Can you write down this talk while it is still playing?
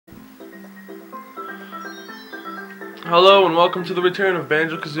Hello and welcome to the Return of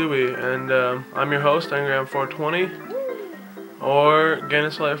Banjo Kazooie, and I'm your host, Engram420, or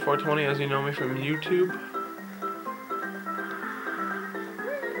Gannislife420 as you know me from YouTube.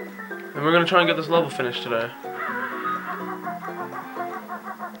 And we're going to try and get this level finished today.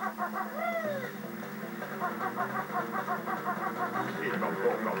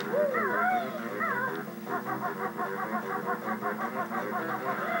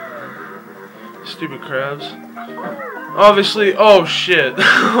 Stupid crabs. Obviously, oh shit.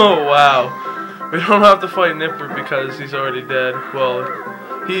 Oh wow. We don't have to fight Nipper because he's already dead.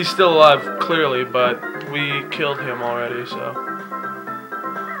 Well, he's still alive clearly, but we killed him already, so.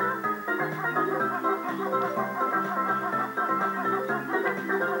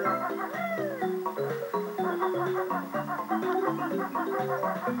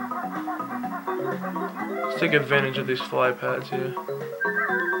 Let's take advantage of these fly pads here.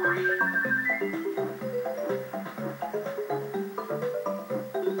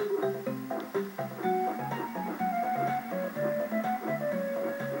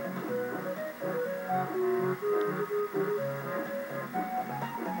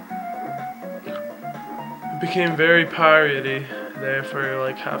 It became very piratey there for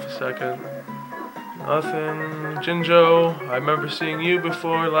like half a second. Nothing. Jinjo, I remember seeing you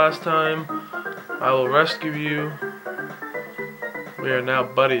before last time. I will rescue you. We are now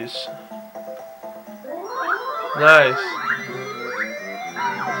buddies. Nice.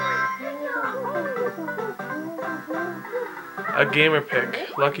 A gamer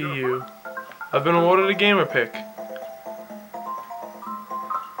pick. Lucky you. I've been awarded a gamer pick.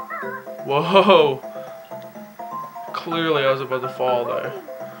 Whoa. Clearly I was about to fall there.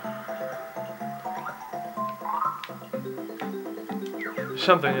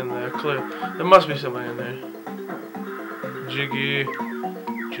 Something in there, clear. There must be something in there. Jiggy.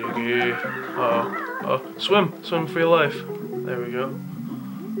 Jiggy. Uh-oh. Oh, swim. Swim for your life. There we go.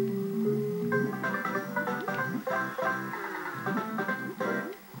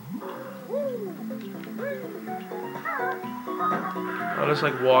 I'll just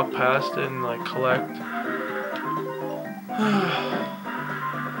like walk past it and like collect.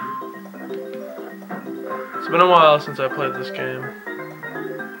 It's been a while since I played this game.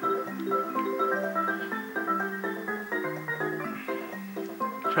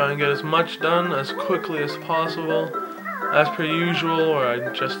 Try and get as much done as quickly as possible, as per usual, or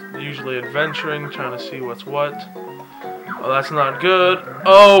I'm just usually adventuring, trying to see what's what. Oh, that's not good.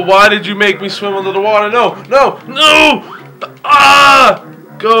 Oh, why did you make me swim under the water? No, no, no! Ah!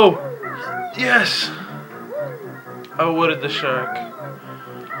 Go! Yes! I wooded the shark.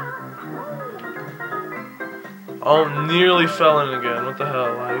 Oh, nearly fell in again. What the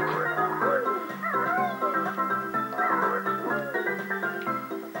hell, like?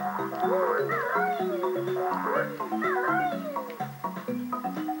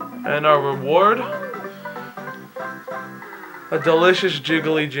 And our reward? A delicious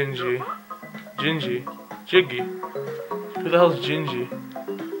jiggly Gingy. Gingy. Jiggy. Who the hell's Gingy?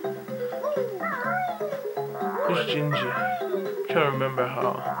 Who's Gingy? I'm trying to remember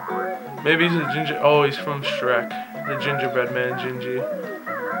how. Maybe he's a ginger. Oh, he's from Shrek. The gingerbread man, Gingy.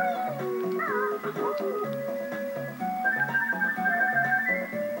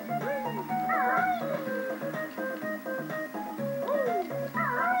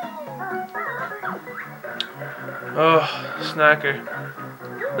 Oh, snacker.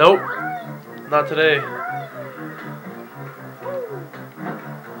 Nope. Not today.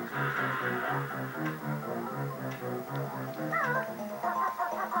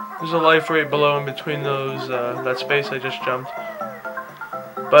 There's a life rate below in between those, that space I just jumped.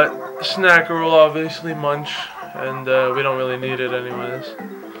 But snacker will obviously munch, and we don't really need it anyways.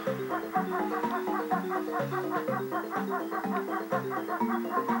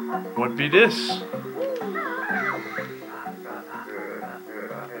 What be this?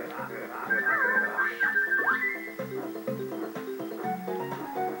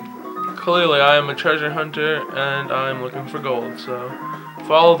 Clearly I am a treasure hunter and I'm looking for gold, so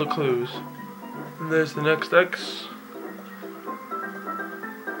follow the clues. And there's the next X.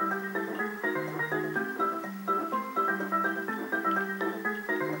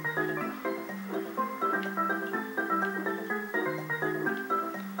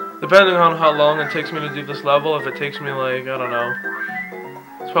 Depending on how long it takes me to do this level, if it takes me like, I don't know,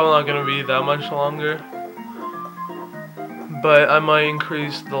 it's probably not going to be that much longer. But I might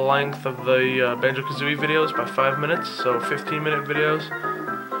increase the length of the Banjo Kazooie videos by 5 minutes, so 15-minute videos.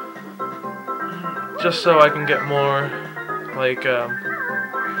 Just so I can get more, like,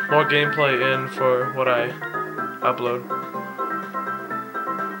 more gameplay in for what I upload.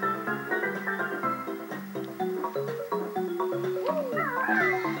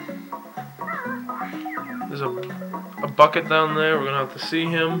 There's a bucket down there. We're gonna have to see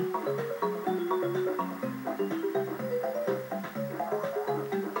him.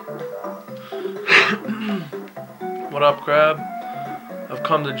 What up, crab? I've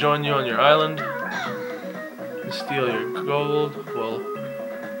come to join you on your island and steal your gold. Well,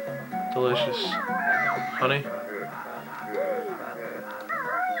 delicious honey.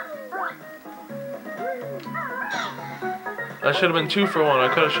 That should have been 2 for 1.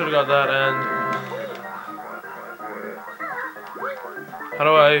 I should have got that. And how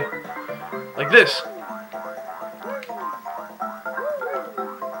do I, like this?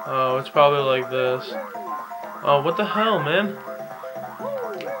 Oh, it's probably like this. Oh, what the hell, man?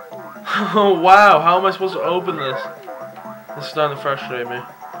 Oh, wow. How am I supposed to open this? This is starting to frustrate me.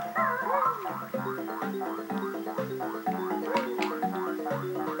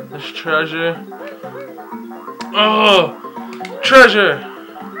 There's treasure. Oh! Treasure!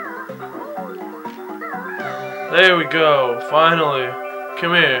 There we go. Finally.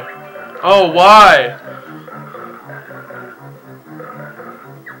 Come here. Oh, why?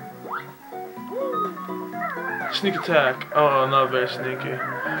 Sneak attack. Oh, not very sneaky.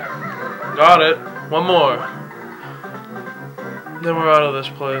 Got it. One more. Then we're out of this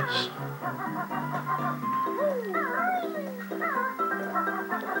place.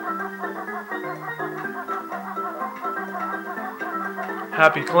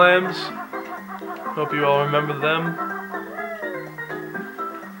 Happy clams. Hope you all remember them.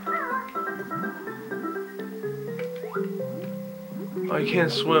 Oh, you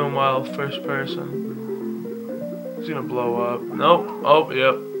can't swim while first person. He's gonna blow up. Nope. Oh,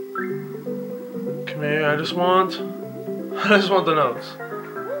 yep. Come here. I just want the notes.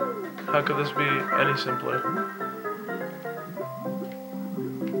 How could this be any simpler?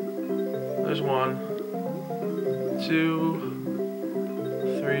 There's 1, 2,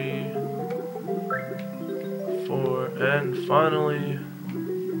 3, 4, and finally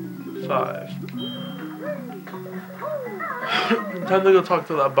 5. Time to go talk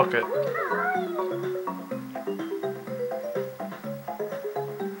to that bucket.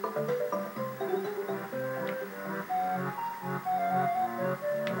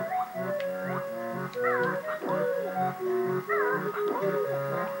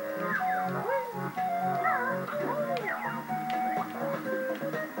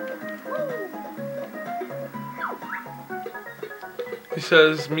 He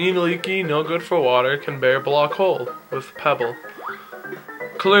says, mean leaky, no good for water, can bear block hole with pebble.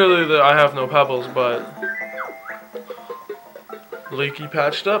 Clearly I have no pebbles, but leaky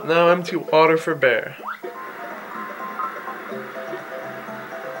patched up, now empty water for bear.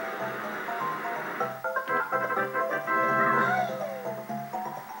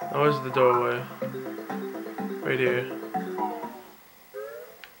 Oh, where's the doorway? Right here.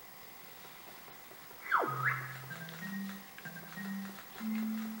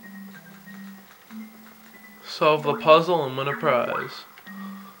 Solve the puzzle and win a prize.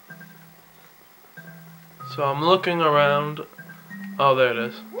 So I'm looking around. Oh, there it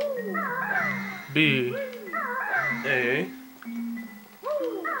is. B A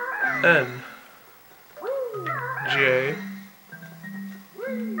N J.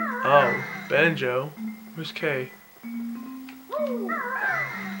 Oh, Banjo. Where's K?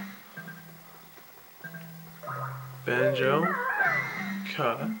 Banjo.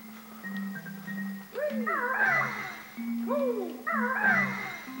 Ka.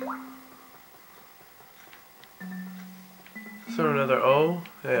 Is there another O?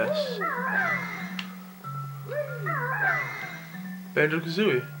 Yes. Banjo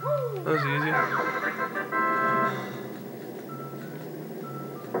Kazooie. That was easy.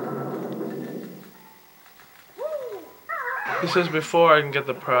 He says before I can get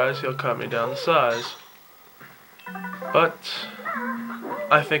the prize, he'll cut me down to size. But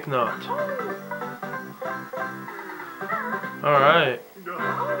I think not. Alright.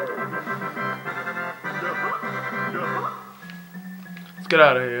 Let's get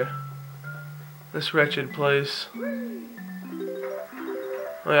out of here. This wretched place. Oh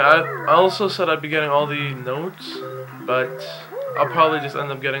yeah, I also said I'd be getting all the notes, but I'll probably just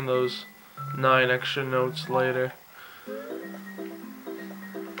end up getting those 9 extra notes later.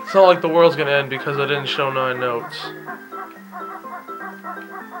 It's not like the world's gonna end because I didn't show 9 notes.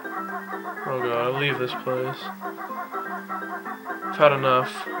 Oh god, I'll leave this place. I've had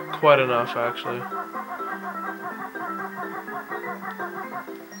enough. Quite enough, actually.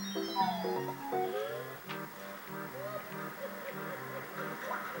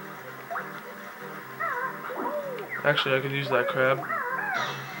 Actually, I could use that crab.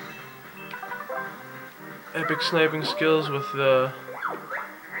 Epic sniping skills with the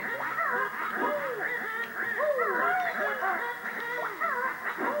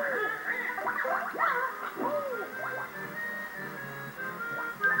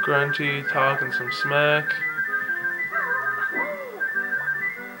Grunty talking some smack.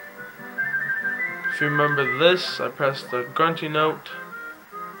 If you remember this, I pressed the Grunty note.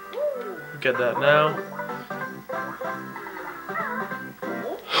 Get that now.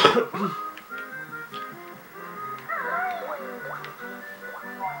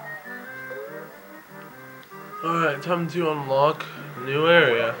 Alright, time to unlock a new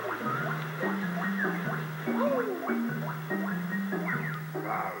area.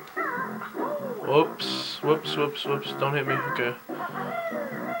 Whoops, whoops, whoops, whoops, don't hit me, okay.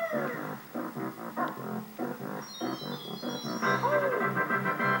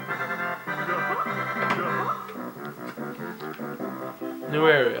 New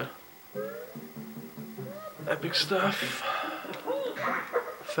area. Epic stuff.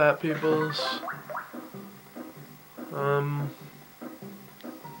 Fat peoples.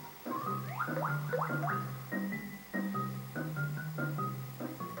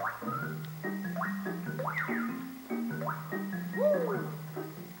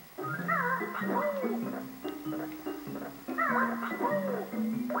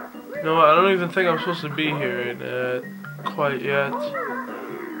 No, I don't even think I'm supposed to be here quite yet.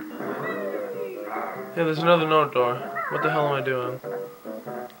 Yeah, there's another note door. What the hell am I doing?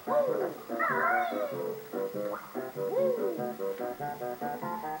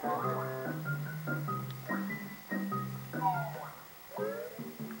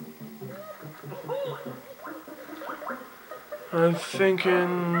 I'm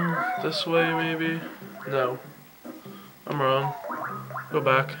thinking this way, maybe? No. I'm wrong. Go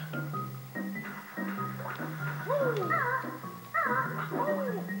back.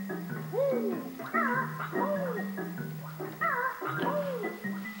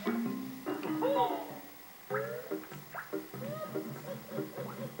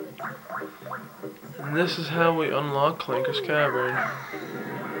 And this is how we unlock Clinker's Cavern.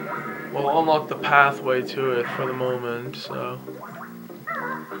 We'll unlock the pathway to it for the moment, so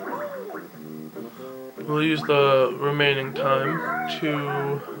we'll use the remaining time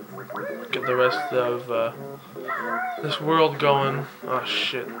to get the rest of this world going. Oh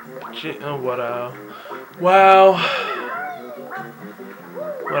shit. Oh, what wow.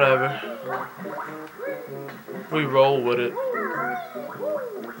 Whatever. We roll with it.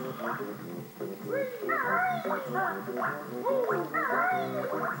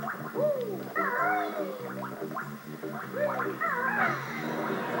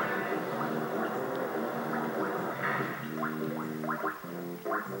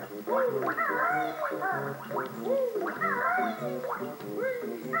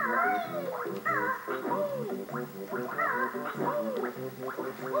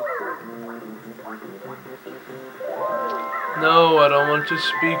 No, I don't want to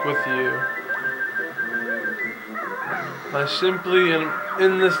speak with you. I simply am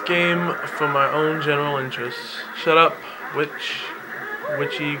in this game for my own general interests. Shut up,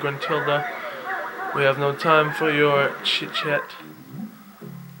 witchy Gruntilda. We have no time for your chit-chat.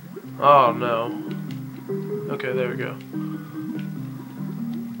 Oh no. Okay, there we go.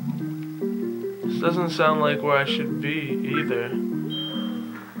 This doesn't sound like where I should be either.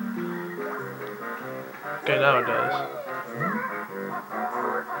 Okay, now it does.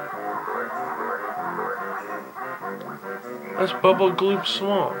 That's Bubble Gloop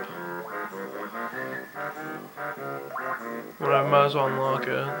Swamp. Well, I might as well unlock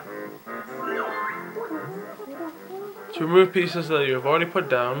it. To remove pieces that you have already put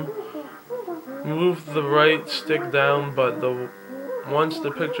down, move the right stick down, but once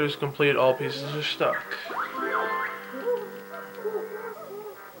the picture is complete, all pieces are stuck.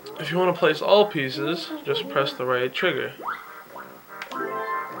 If you want to place all pieces, just press the right trigger.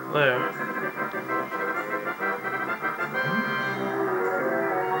 There.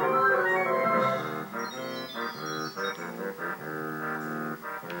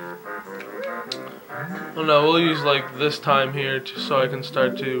 Oh no, we'll use like this time here so I can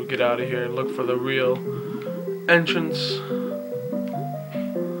start to get out of here and look for the real entrance.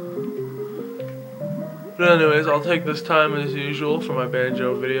 But anyways, I'll take this time as usual for my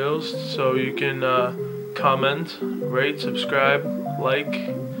Banjo videos, so you can comment, rate, subscribe,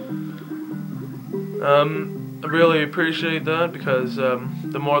 like. I really appreciate that because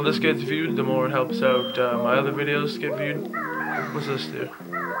the more this gets viewed, the more it helps out my other videos get viewed. What's this do?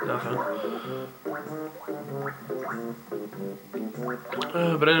 Nothing.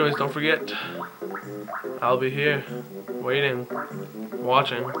 But anyways, don't forget, I'll be here, waiting,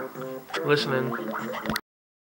 watching, listening.